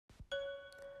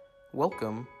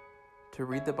Welcome to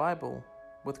Read the Bible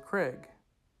with Craig,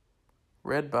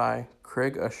 read by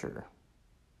Craig Usher.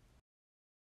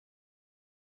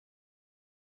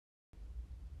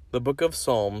 The Book of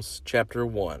Psalms, Chapter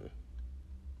 1.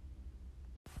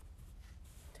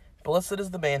 Blessed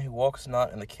is the man who walks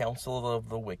not in the counsel of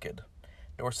the wicked,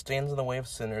 nor stands in the way of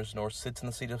sinners, nor sits in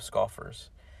the seat of scoffers.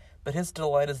 But his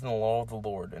delight is in the law of the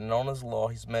Lord, and on his law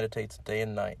he meditates day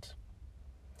and night.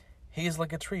 He is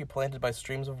like a tree planted by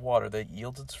streams of water that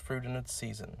yields its fruit in its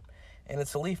season, and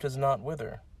its leaf does not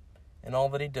wither. In all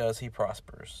that he does, he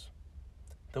prospers.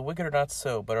 The wicked are not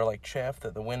so, but are like chaff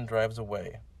that the wind drives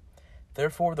away.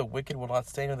 Therefore the wicked will not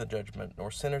stand in the judgment,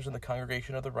 nor sinners in the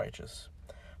congregation of the righteous.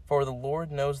 For the Lord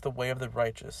knows the way of the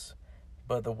righteous,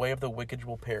 but the way of the wicked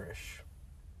will perish.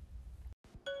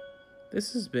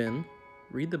 This has been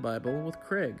Read the Bible with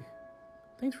Craig.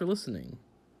 Thanks for listening.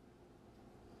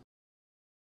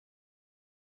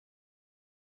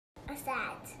 What's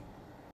that?